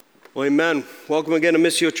Well, amen. Welcome again to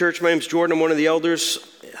Missio Church. My name's Jordan. I'm one of the elders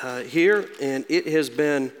here, and it has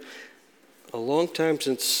been a long time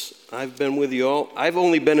since I've been with you all. I've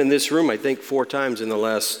only been in this room, I think, 4 times in the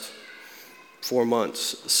last 4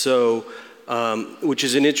 months, so which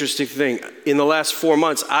is an interesting thing. In the last 4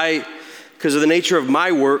 months, because of the nature of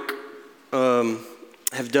my work, the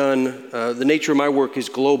nature of my work is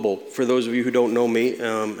global, for those of you who don't know me,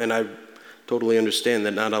 and I totally understand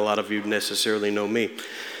that not a lot of you necessarily know me.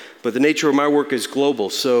 But the nature of my work is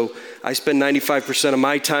global, so I spend 95% of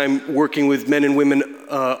my time working with men and women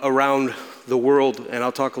around the world, and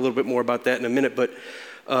I'll talk a little bit more about that in a minute. But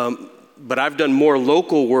I've done more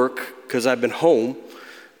local work because I've been home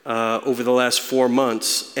over the last 4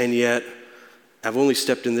 months, and yet I've only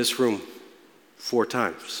stepped in this room 4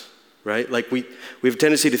 times, right? Like we have a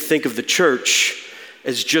tendency to think of the church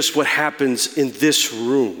as just what happens in this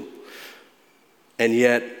room, and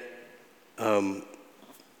yet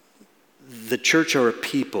the church are a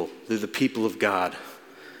people. They're the people of God,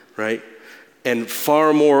 right? And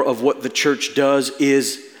far more of what the church does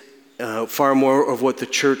is, far more of what the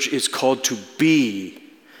church is called to be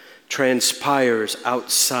transpires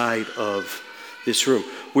outside of this room.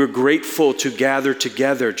 We're grateful to gather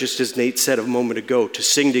together, just as Nate said a moment ago, to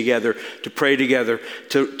sing together, to pray together,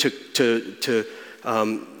 to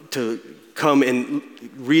come and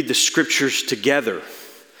read the scriptures together.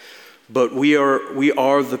 But we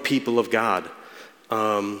are the people of God,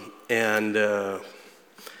 and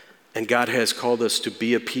God has called us to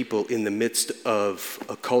be a people in the midst of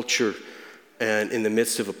a culture and in the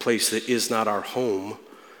midst of a place that is not our home,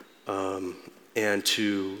 and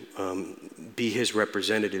to be His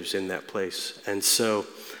representatives in that place. And so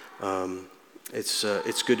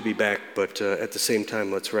it's good to be back, but at the same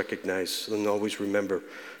time, let's recognize and always remember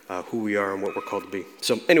who we are and what we're called to be.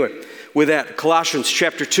 So anyway, with that, Colossians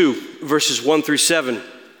chapter 2, verses 1 through 7.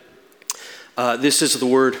 This is the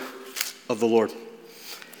word of the Lord.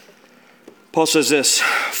 Paul says this: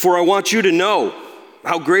 "For I want you to know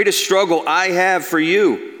how great a struggle I have for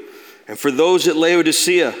you and for those at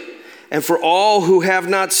Laodicea and for all who have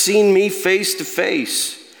not seen me face to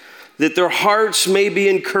face, that their hearts may be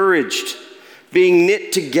encouraged, being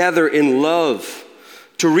knit together in love,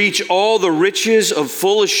 to reach all the riches of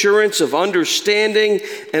full assurance of understanding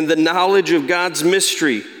and the knowledge of God's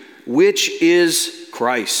mystery, which is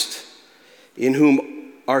Christ, in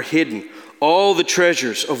whom are hidden all the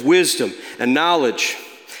treasures of wisdom and knowledge.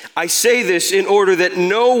 I say this in order that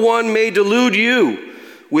no one may delude you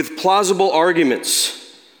with plausible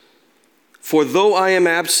arguments. For though I am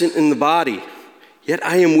absent in the body, yet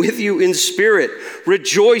I am with you in spirit,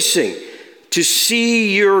 rejoicing to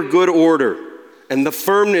see your good order and the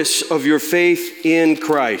firmness of your faith in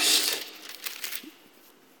Christ.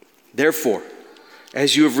 Therefore,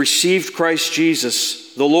 as you have received Christ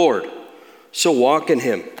Jesus the Lord, so walk in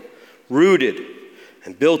Him, rooted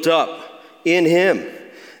and built up in Him,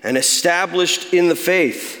 and established in the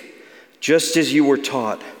faith, just as you were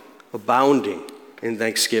taught, abounding in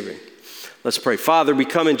thanksgiving." Let's pray. Father, we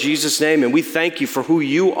come in Jesus' name, and we thank you for who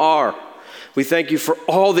you are. We thank you for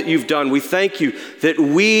all that you've done. We thank you that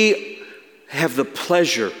we have the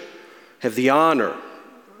pleasure, have the honor,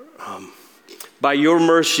 by your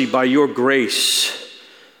mercy, by your grace,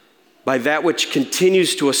 by that which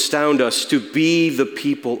continues to astound us, to be the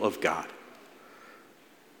people of God.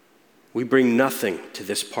 We bring nothing to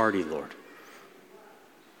this party, Lord.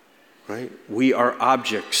 Right? We are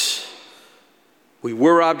objects. We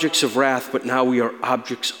were objects of wrath, but now we are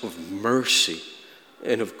objects of mercy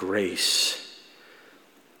and of grace.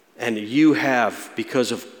 And you have,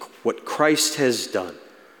 because of what Christ has done,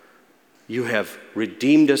 you have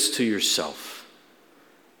redeemed us to yourself.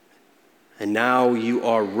 And now you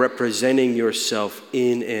are representing yourself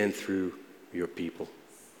in and through your people.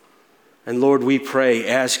 And Lord, we pray,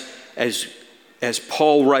 as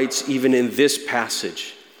Paul writes even in this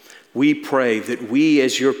passage, we pray that we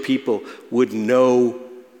as your people would know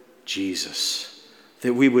Jesus,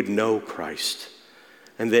 that we would know Christ,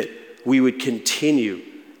 and that we would continue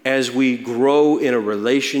as we grow in a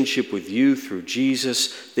relationship with you through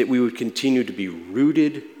Jesus, that we would continue to be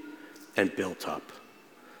rooted and built up,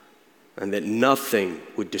 and that nothing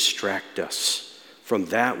would distract us from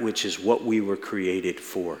that which is what we were created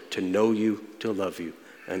for, to know you, to love you,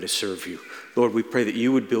 and to serve you. Lord, we pray that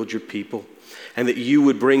you would build your people, and that you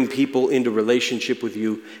would bring people into relationship with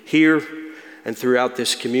you here and throughout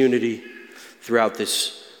this community, throughout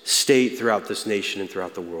this state, throughout this nation, and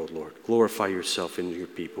throughout the world, Lord. Glorify yourself in your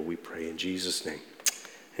people, we pray in Jesus' name.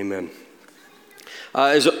 Amen.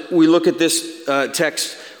 As we look at this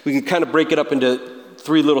text, we can kind of break it up into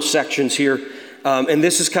 3 little sections here. And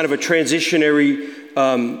this is kind of a transitionary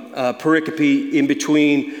pericope in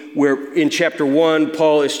between where in chapter 1,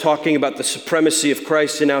 Paul is talking about the supremacy of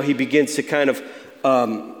Christ, and now he begins to kind of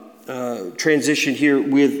transition here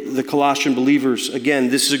with the Colossian believers. Again,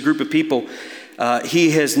 this is a group of people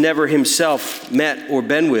he has never himself met or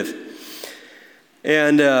been with.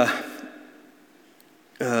 And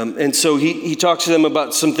so he talks to them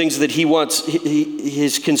about some things that he wants,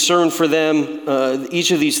 his concern for them.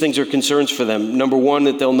 Each of these things are concerns for them. Number 1,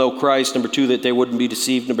 that they'll know Christ. Number 2, that they wouldn't be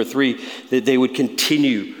deceived. Number 3, that they would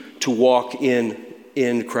continue to walk in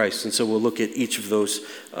Christ. And so we'll look at each of those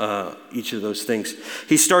things.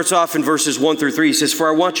 He starts off in verses 1 through 3. He says, "For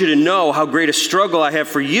I want you to know how great a struggle I have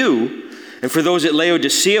for you and for those at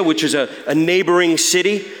Laodicea," which is a neighboring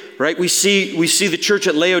city. Right, we see the church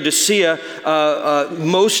at Laodicea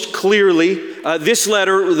most clearly. This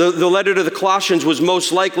letter, the letter to the Colossians, was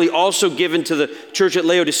most likely also given to the church at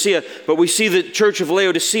Laodicea. But we see the church of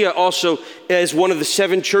Laodicea also as one of the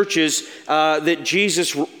 7 churches that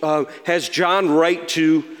Jesus has John write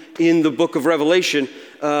to in the book of Revelation.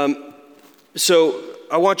 So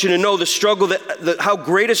I want you to know the struggle, how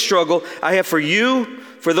great a struggle I have for you,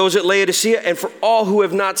 for those at Laodicea, and for all who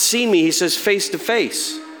have not seen me. He says face to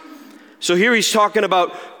face. So here he's talking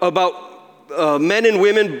about men and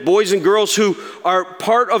women, boys and girls who are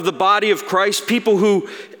part of the body of Christ, people who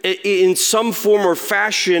in some form or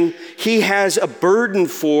fashion he has a burden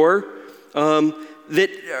for, that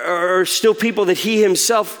are still people that he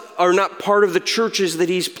himself are not part of the churches that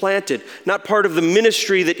he's planted, not part of the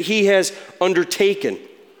ministry that he has undertaken.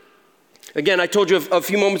 Again, I told you a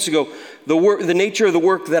few moments ago, the nature of the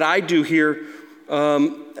work that I do here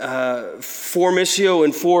for Missio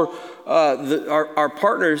and for our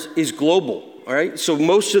partners is global, all right? So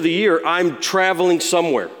most of the year, I'm traveling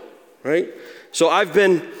somewhere, right? So I've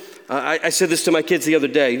been, I said this to my kids the other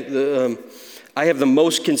day, I have the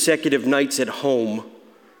most consecutive nights at home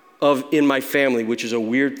in my family, which is a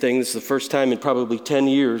weird thing. This is the first time in probably 10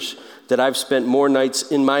 years that I've spent more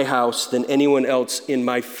nights in my house than anyone else in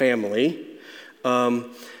my family.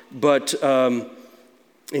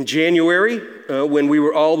 In January, when we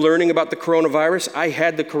were all learning about the coronavirus, I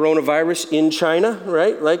had the coronavirus in China,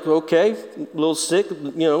 right? Like, okay, a little sick,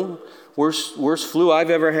 worst flu I've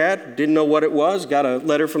ever had. Didn't know what it was. Got a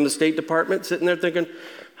letter from the State Department, sitting there thinking,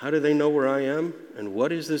 how do they know where I am? And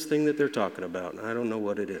what is this thing that they're talking about? And I don't know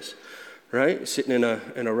what it is, right? Sitting in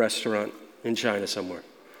a restaurant in China somewhere.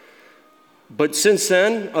 But since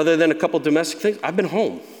then, other than a couple domestic things, I've been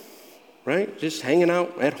home, right? Just hanging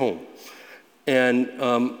out at home. And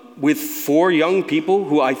with 4 young people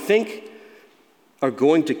who I think are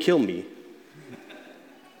going to kill me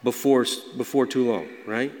before too long,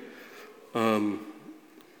 right?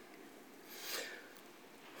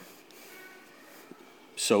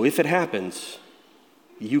 So if it happens,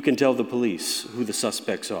 you can tell the police who the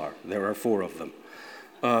suspects are. There are 4 of them.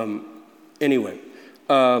 Anyway.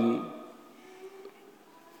 And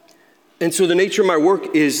so the nature of my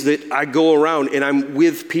work is that I go around and I'm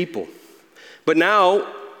with people. But now,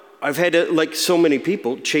 I've had to, like so many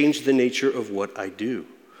people, change the nature of what I do.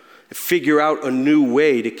 Figure out a new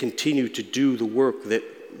way to continue to do the work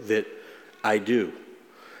that I do.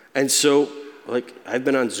 And so, like, I've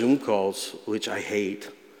been on Zoom calls, which I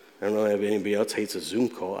hate. I don't know if anybody else hates a Zoom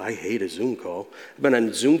call. I hate a Zoom call. I've been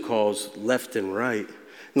on Zoom calls left and right.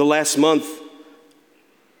 In the last month,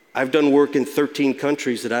 I've done work in 13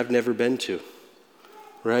 countries that I've never been to,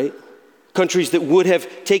 right? Countries that would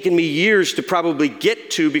have taken me years to probably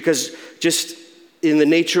get to, because just in the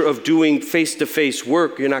nature of doing face-to-face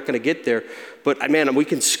work, you're not going to get there. But man, we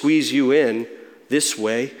can squeeze you in this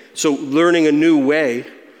way. So learning a new way.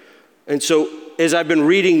 And so as I've been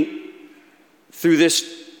reading through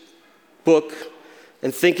this book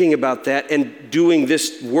and thinking about that and doing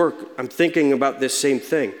this work, I'm thinking about this same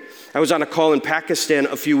thing. I was on a call in Pakistan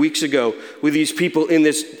a few weeks ago with these people in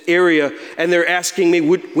this area, and they're asking me,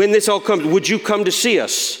 when this all comes, would you come to see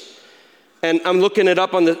us? And I'm looking it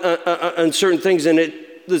up on certain things, and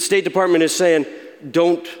the State Department is saying,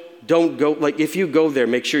 don't go. Like, if you go there,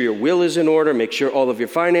 make sure your will is in order, make sure all of your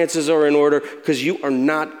finances are in order, because you are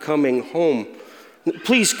not coming home.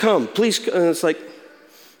 Please come, please come. And it's like,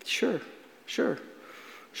 sure,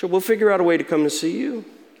 we'll figure out a way to come to see you,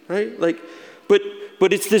 right? Like,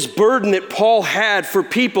 But it's this burden that Paul had for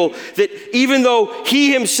people that even though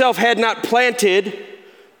he himself had not planted,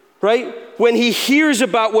 right? When he hears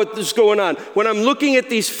about what is going on, when I'm looking at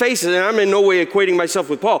these faces, and I'm in no way equating myself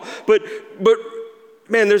with Paul, but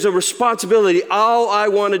man, there's a responsibility. All I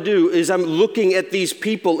want to do is I'm looking at these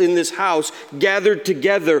people in this house gathered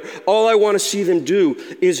together. All I want to see them do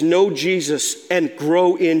is know Jesus and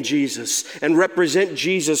grow in Jesus and represent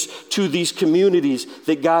Jesus to these communities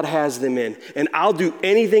that God has them in. And I'll do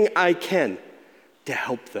anything I can to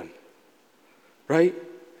help them. Right?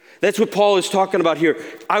 That's what Paul is talking about here.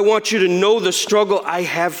 I want you to know the struggle I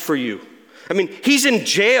have for you. I mean, he's in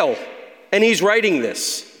jail and he's writing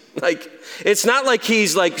this. Like, it's not like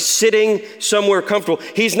he's like sitting somewhere comfortable.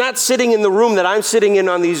 He's not sitting in the room that I'm sitting in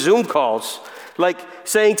on these Zoom calls, like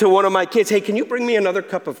saying to one of my kids, hey, can you bring me another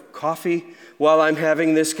cup of coffee while I'm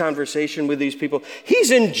having this conversation with these people?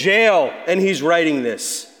 He's in jail and he's writing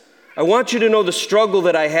this. I want you to know the struggle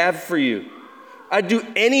that I have for you. I'd do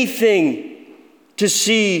anything to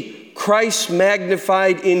see Christ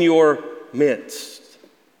magnified in your midst.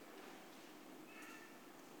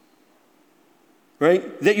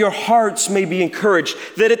 Right? That your hearts may be encouraged.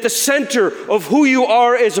 That at the center of who you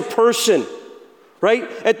are as a person, right?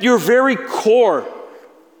 At your very core,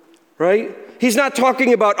 right? He's not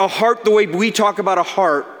talking about a heart the way we talk about a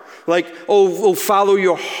heart. Like, oh, follow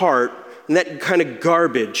your heart. And that kind of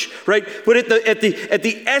garbage, right? But at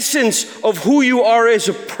the essence of who you are as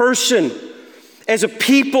a person, as a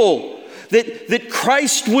people, that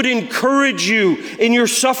Christ would encourage you in your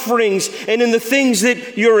sufferings and in the things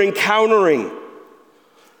that you're encountering.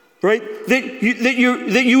 Right? That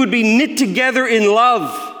you would be knit together in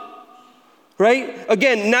love. Right?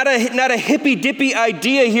 Again, not a hippy-dippy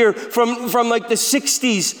idea here from like the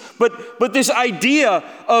 60s, but this idea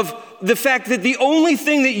of the fact that the only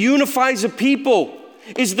thing that unifies a people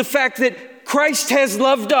is the fact that Christ has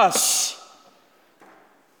loved us.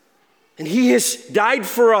 And he has died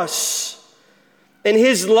for us. And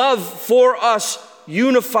his love for us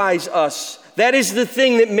unifies us. That is the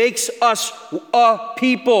thing that makes us a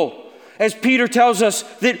people. As Peter tells us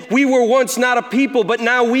that we were once not a people, but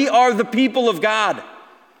now we are the people of God.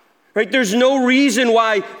 Right? There's no reason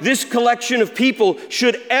why this collection of people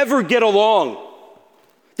should ever get along.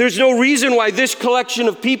 There's no reason why this collection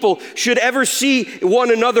of people should ever see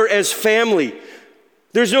one another as family.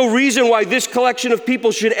 There's no reason why this collection of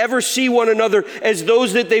people should ever see one another as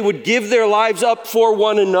those that they would give their lives up for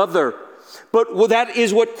one another. But that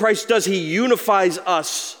is what Christ does. He unifies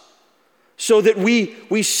us so that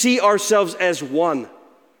we see ourselves as one.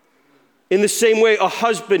 In the same way, a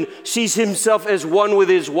husband sees himself as one with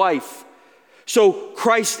his wife. So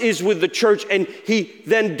Christ is with the church, and he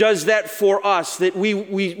then does that for us, that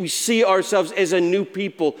we see ourselves as a new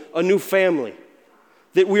people, a new family,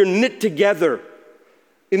 that we're knit together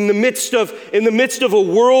in the midst of a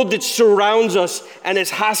world that surrounds us and is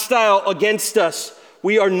hostile against us.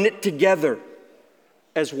 We are knit together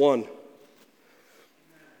as one.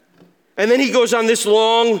 And then he goes on this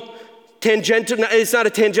long tangential, it's not a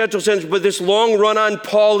tangential sentence, but this long run-on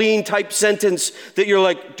Pauline type sentence that you're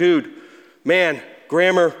like, dude, man,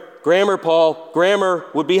 grammar, Paul, grammar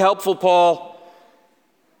would be helpful, Paul.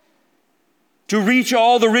 To reach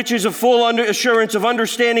all the riches of full assurance of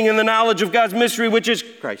understanding and the knowledge of God's mystery, which is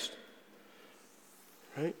Christ.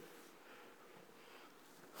 Right?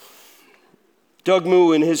 Doug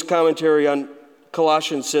Moo, in his commentary on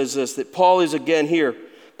Colossians, says this, that Paul is again here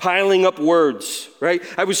piling up words, right?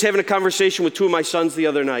 I was having a conversation with two of my sons the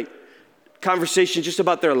other night, conversation just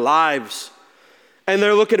about their lives. And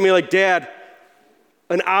they're looking at me like, Dad,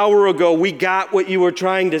 an hour ago we got what you were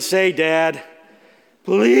trying to say, Dad.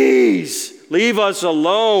 Please leave us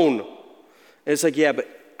alone. And it's like, yeah, but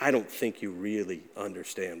I don't think you really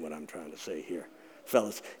understand what I'm trying to say here,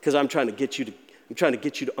 fellas, because I'm trying to get you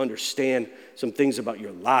to understand some things about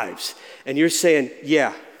your lives. And you're saying,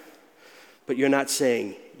 yeah, but you're not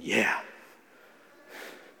saying, yeah.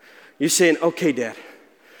 You're saying, okay, Dad,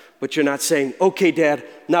 but you're not saying, okay, Dad,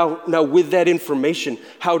 now with that information,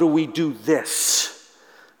 how do we do this?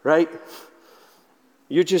 Right?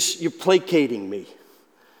 You're placating me.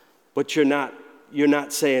 But you're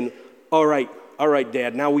not saying, all right,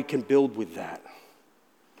 Dad, now we can build with that.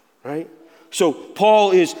 Right? So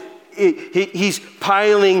Paul he's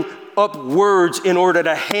piling up words in order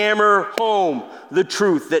to hammer home the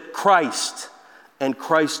truth that Christ and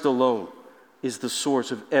Christ alone is the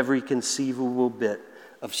source of every conceivable bit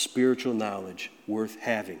of spiritual knowledge worth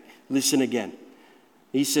having. Listen again.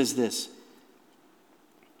 He says this,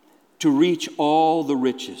 to reach all the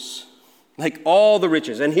riches. Like all the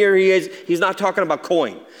riches. And here he is, he's not talking about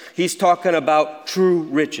coin. He's talking about true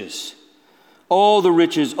riches. All the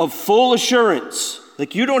riches of full assurance.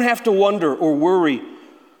 Like you don't have to wonder or worry.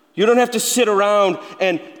 You don't have to sit around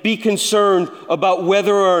and be concerned about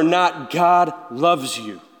whether or not God loves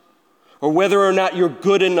you. or whether or not you're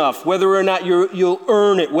good enough, whether or not you'll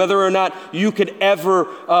earn it, whether or not you could ever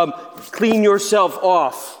clean yourself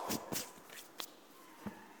off.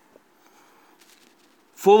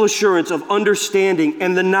 Full assurance of understanding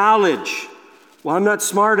and the knowledge. Well, I'm not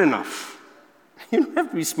smart enough. You don't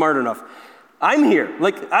have to be smart enough. I'm here.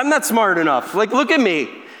 I'm not smart enough. Look at me.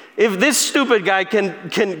 If this stupid guy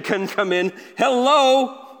can come in,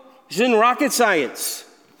 hello, he's in rocket science.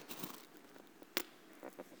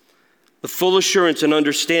 The full assurance and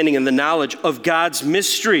understanding and the knowledge of God's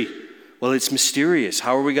mystery. Well, it's mysterious.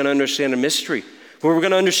 How are we going to understand a mystery? Well, we're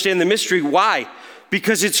going to understand the mystery. Why?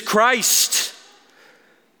 Because it's Christ.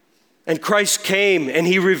 And Christ came and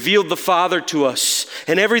he revealed the Father to us.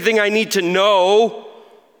 And everything I need to know,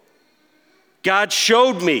 God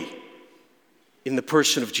showed me in the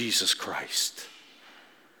person of Jesus Christ.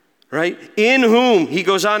 Right? In whom, he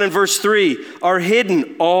goes on in verse 3, are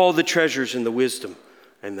hidden all the treasures and the wisdom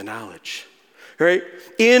and the knowledge. Right?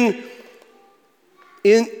 In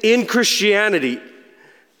Christianity,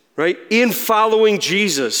 right? In following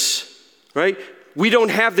Jesus, right? We don't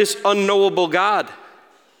have this unknowable God.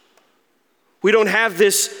 We don't have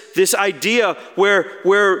this idea where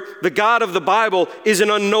the God of the Bible is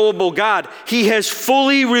an unknowable God. He has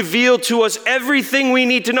fully revealed to us everything we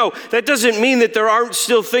need to know. That doesn't mean that there aren't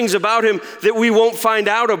still things about him that we won't find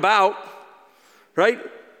out about, right?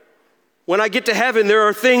 When I get to heaven, there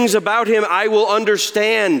are things about him I will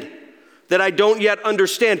understand that I don't yet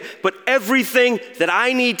understand. But everything that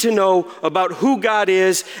I need to know about who God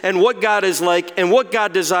is and what God is like and what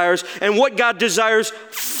God desires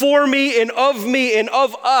for me and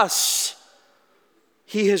of us,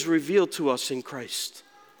 he has revealed to us in Christ.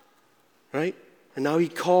 Right? And now he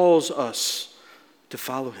calls us to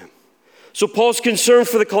follow him. So Paul's concern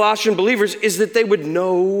for the Colossian believers is that they would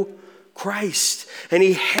know Christ. And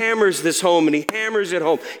he hammers this home, and he hammers it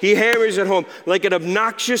home. He hammers it home like an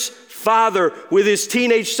obnoxious father with his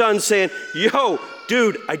teenage son saying, yo,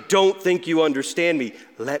 dude, I don't think you understand me.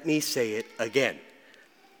 Let me say it again.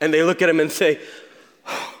 And they look at him and say,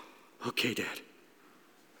 oh, okay, Dad.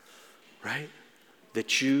 Right?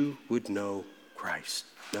 That you would know Christ.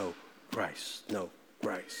 Know Christ. Know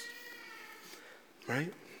Christ.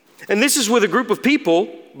 Right? And this is with a group of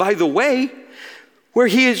people, by the way, where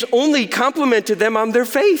he has only complimented them on their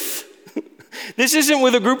faith. This isn't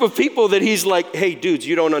with a group of people that he's like, hey, dudes,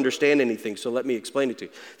 you don't understand anything, so let me explain it to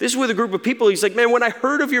you. This is with a group of people, he's like, man, when I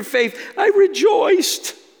heard of your faith, I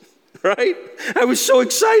rejoiced, right? I was so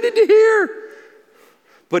excited to hear.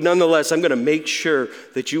 But nonetheless, I'm going to make sure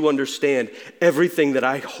that you understand everything that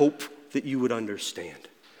I hope that you would understand.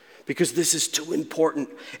 Because this is too important,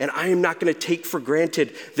 and I am not going to take for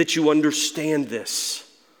granted that you understand this.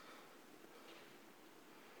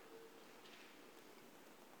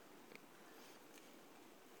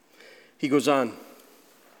 He goes on,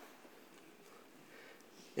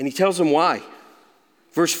 and he tells them why.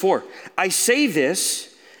 Verse 4, I say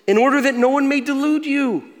this in order that no one may delude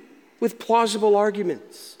you with plausible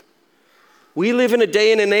arguments. We live in a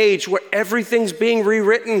day and an age where everything's being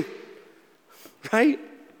rewritten, right?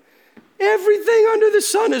 Everything under the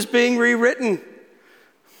sun is being rewritten.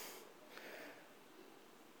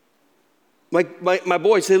 My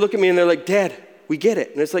boys, they look at me and they're like, Dad, we get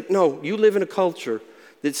it. And it's like, no, you live in a culture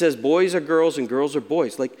that says boys are girls and girls are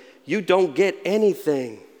boys. Like, you don't get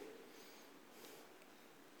anything.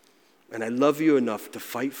 And I love you enough to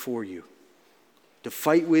fight for you, to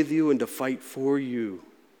fight with you and to fight for you.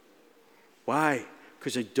 Why?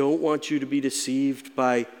 Because I don't want you to be deceived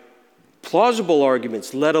by plausible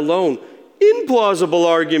arguments, let alone implausible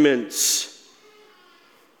arguments,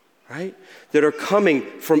 right? That are coming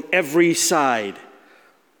from every side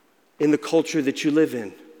in the culture that you live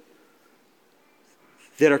in.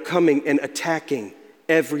 That are coming and attacking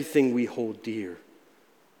everything we hold dear.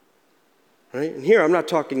 Right? And here I'm not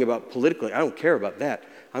talking about politically. I don't care about that.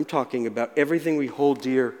 I'm talking about everything we hold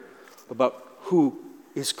dear about who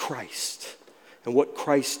is Christ and what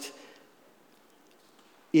Christ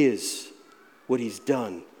is, what he's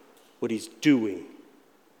done, what he's doing.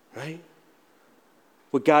 Right?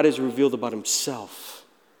 What God has revealed about himself,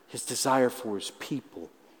 his desire for his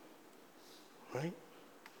people. Right?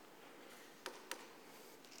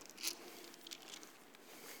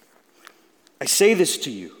 I say this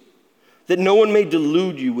to you, that no one may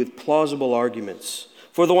delude you with plausible arguments.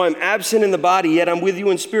 For though I'm absent in the body, yet I'm with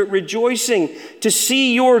you in spirit, rejoicing to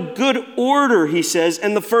see your good order, he says,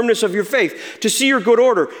 and the firmness of your faith. To see your good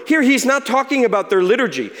order. Here, he's not talking about their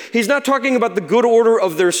liturgy. He's not talking about the good order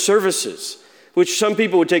of their services, which some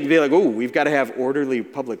people would take and be like, oh, we've got to have orderly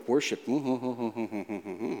public worship.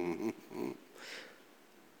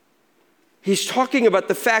 He's talking about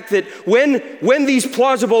the fact that when these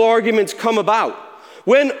plausible arguments come about,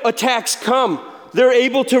 when attacks come, they're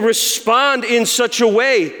able to respond in such a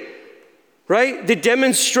way, right, that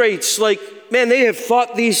demonstrates man, they have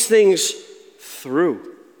thought these things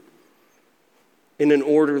through in an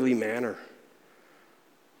orderly manner,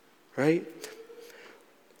 right?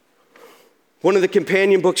 One of the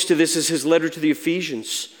companion books to this is his letter to the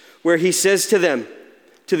Ephesians, where he says to them,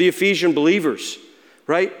 to the Ephesian believers,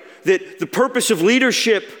 right, that the purpose of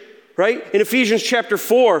leadership, right, in Ephesians chapter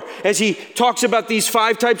 4, as he talks about these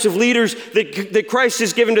 5 types of leaders that Christ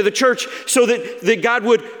has given to the church, so that God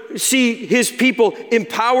would see his people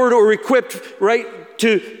empowered or equipped, right,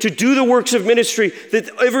 to do the works of ministry, that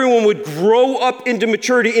everyone would grow up into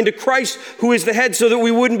maturity, into Christ who is the head, so that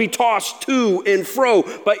we wouldn't be tossed to and fro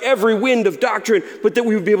by every wind of doctrine, but that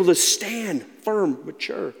we would be able to stand firm,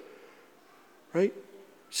 mature, right?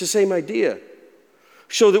 It's the same idea.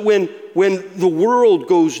 So that when the world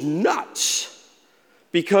goes nuts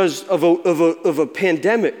because of a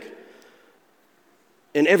pandemic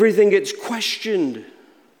and everything gets questioned,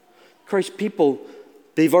 Christ's people,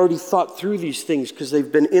 they've already thought through these things because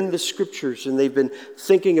they've been in the scriptures and they've been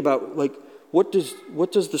thinking about what does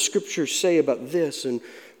the scriptures say about this, and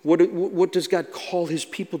what does God call his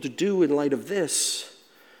people to do in light of this?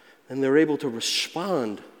 And they're able to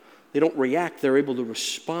respond. They don't react, they're able to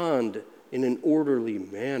respond in an orderly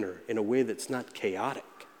manner, in a way that's not chaotic.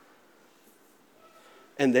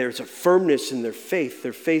 And there's a firmness in their faith.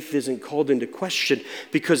 Their faith isn't called into question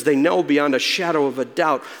because they know beyond a shadow of a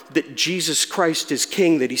doubt that Jesus Christ is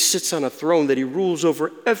King, that he sits on a throne, that he rules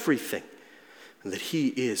over everything, and that he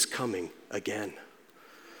is coming again.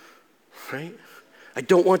 Right? I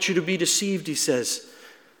don't want you to be deceived, he says,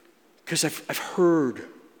 because I've heard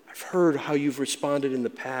how you've responded in the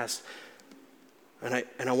past.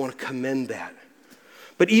 And I want to commend that.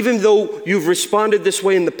 But even though you've responded this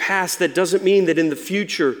way in the past, that doesn't mean that in the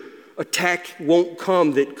future attack won't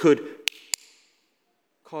come that could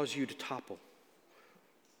cause you to topple.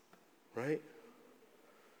 Right?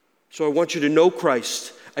 So I want you to know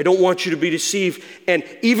Christ. I don't want you to be deceived. And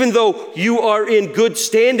even though you are in good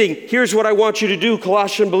standing, here's what I want you to do,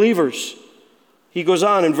 Colossian believers. He goes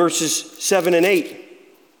on in verses 7 and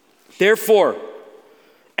 8. Therefore,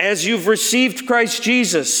 as you've received Christ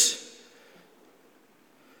Jesus,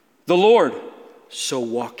 the Lord, so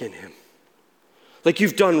walk in him.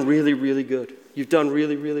 You've done really, really good. You've done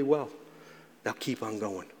really, really well. Now keep on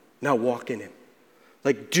going. Now walk in him.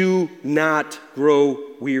 Do not grow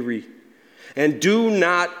weary. And do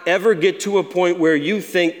not ever get to a point where you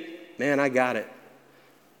think, man, I got it.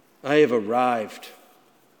 I have arrived.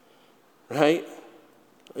 Right?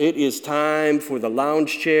 It is time for the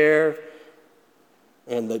lounge chair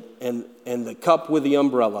and the cup with the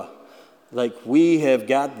umbrella. We have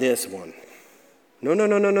got this one. No.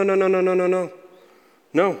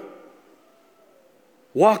 No.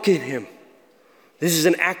 Walk in him. This is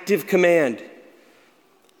an active command.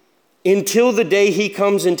 Until the day he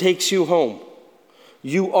comes and takes you home,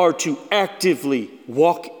 you are to actively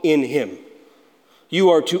walk in him. You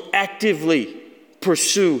are to actively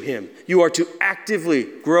pursue him. You are to actively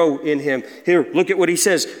grow in him. Here, look at what he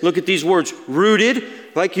says. Look at these words. Rooted,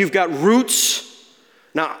 like you've got roots.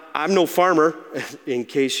 Now, I'm no farmer, in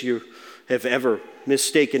case you have ever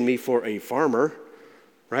mistaken me for a farmer,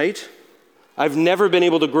 right? I've never been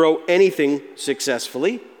able to grow anything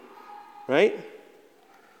successfully, right?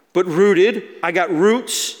 But rooted, I got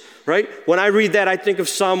roots, right? When I read that, I think of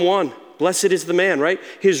Psalm 1. Blessed is the man, right?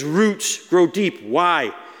 His roots grow deep.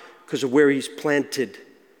 Why? Because of where he's planted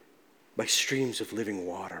by streams of living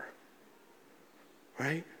water,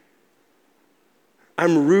 right?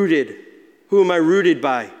 I'm rooted. Who am I rooted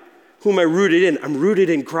by? Who am I rooted in? I'm rooted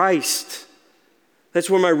in Christ. That's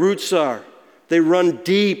where my roots are. They run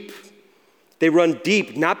deep. They run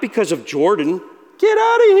deep, not because of Jordan. Get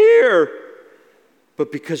out of here.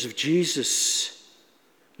 But because of Jesus.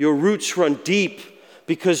 Your roots run deep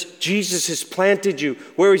because Jesus has planted you.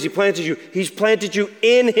 Where has he planted you? He's planted you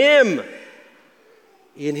in him.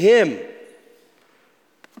 In him.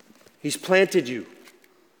 He's planted you.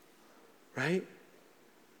 Right?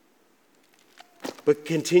 But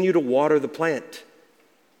continue to water the plant.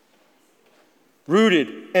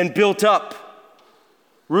 Rooted and built up.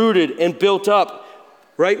 Rooted and built up.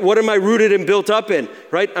 Right? What am I rooted and built up in?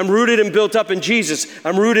 Right? I'm rooted and built up in Jesus.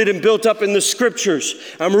 I'm rooted and built up in the scriptures.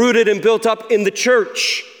 I'm rooted and built up in the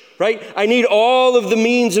church. Right? I need all of the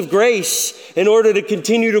means of grace in order to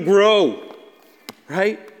continue to grow.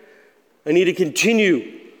 Right? I need to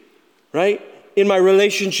continue, right, in my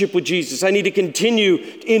relationship with Jesus. I need to continue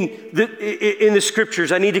in the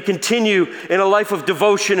scriptures. I need to continue in a life of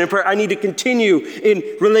devotion and prayer. I need to continue in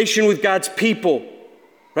relation with God's people,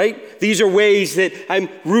 right? These are ways that I'm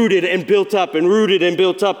rooted and built up and rooted and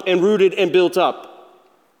built up and rooted and built up.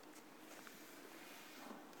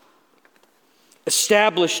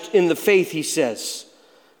 Established in the faith, he says,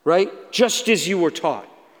 right? Just as you were taught,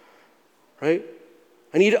 right?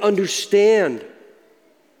 I need to understand,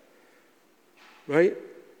 right?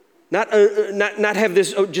 Not have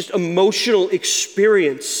this just emotional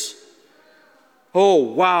experience. Oh,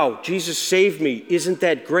 wow, Jesus saved me. Isn't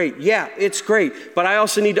that great? Yeah, it's great. But I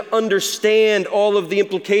also need to understand all of the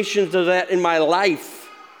implications of that in my life.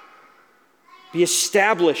 Be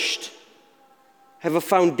established. Have a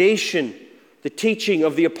foundation. The teaching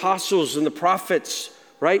of the apostles and the prophets,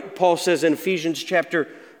 right? Paul says in Ephesians chapter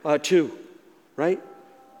 2, right?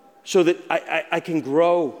 So that I can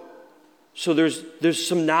grow. So there's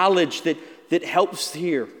some knowledge that helps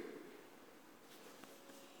here.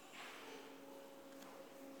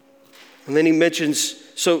 And then he mentions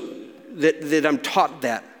so that I'm taught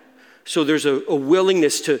that. So there's a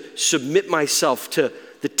willingness to submit myself to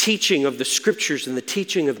the teaching of the scriptures and the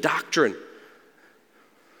teaching of doctrine.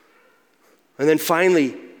 And then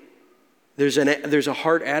finally, there's a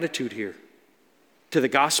heart attitude here to the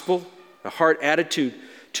gospel, a heart attitude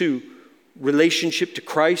to relationship to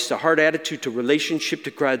Christ, a heart attitude to relationship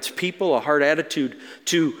to God's people, a heart attitude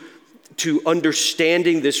to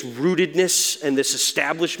understanding this rootedness and this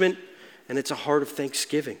establishment, and it's a heart of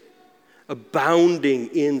thanksgiving, abounding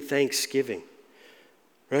in thanksgiving,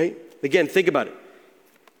 right? Again, think about it.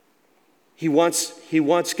 He wants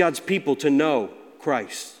God's people to know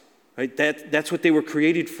Christ. Right? That's what they were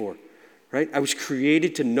created for, right? I was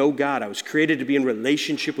created to know God. I was created to be in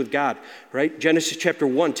relationship with God, right? Genesis chapter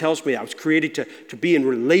 1 tells me I was created to be in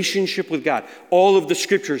relationship with God. All of the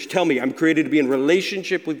scriptures tell me I'm created to be in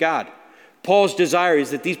relationship with God. Paul's desire is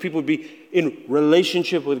that these people would be in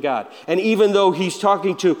relationship with God. And even though he's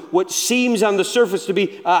talking to what seems on the surface to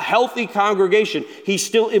be a healthy congregation, he's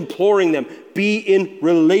still imploring them, be in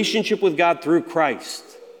relationship with God through Christ.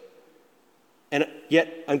 And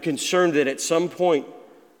yet I'm concerned that at some point,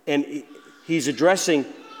 and he's addressing,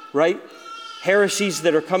 right, heresies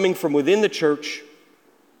that are coming from within the church.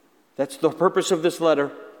 That's the purpose of this letter,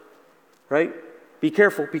 right? Be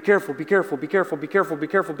careful, be careful, be careful, be careful, be careful, be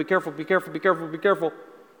careful, be careful, be careful, be careful, be careful.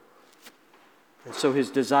 And so his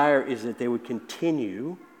desire is that they would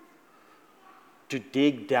continue to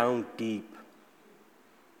dig down deep,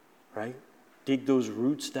 right? Dig those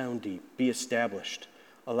roots down deep, be established.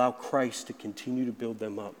 Allow Christ to continue to build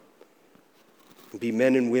them up. Be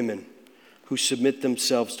men and women who submit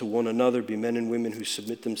themselves to one another. Be men and women who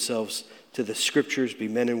submit themselves to the scriptures. Be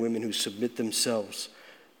men and women who submit themselves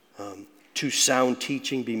to sound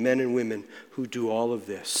teaching. Be men and women who do all of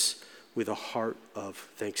this with a heart of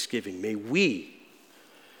thanksgiving. May we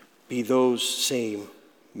be those same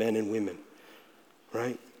men and women,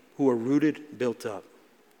 right? Who are rooted, built up,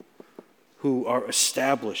 who are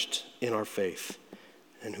established in our faith,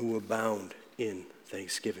 and who abound in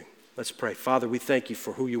thanksgiving. Let's pray. Father, we thank you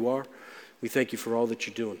for who you are. We thank you for all that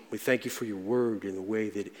you're doing. We thank you for your word and the way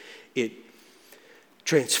that it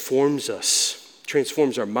transforms us,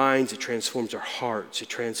 transforms our minds, it transforms our hearts, it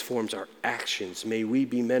transforms our actions. May we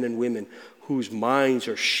be men and women whose minds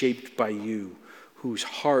are shaped by you, whose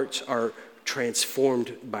hearts are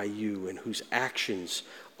transformed by you, and whose actions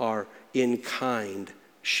are in kind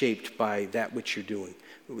shaped by that which you're doing,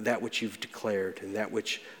 that which you've declared, and that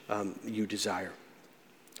which you desire.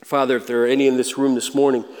 Father, if there are any in this room this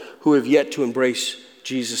morning who have yet to embrace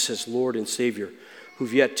Jesus as Lord and Savior,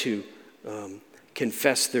 who've yet to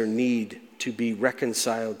confess their need to be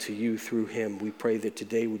reconciled to you through him, we pray that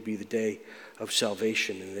today would be the day of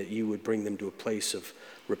salvation and that you would bring them to a place of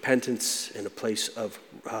repentance and a place of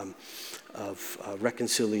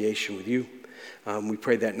reconciliation with you. We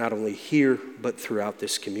pray that not only here, but throughout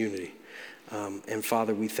this community. And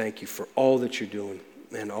Father, we thank you for all that you're doing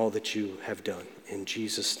and all that you have done. In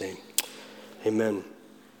Jesus' name, amen.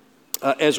 As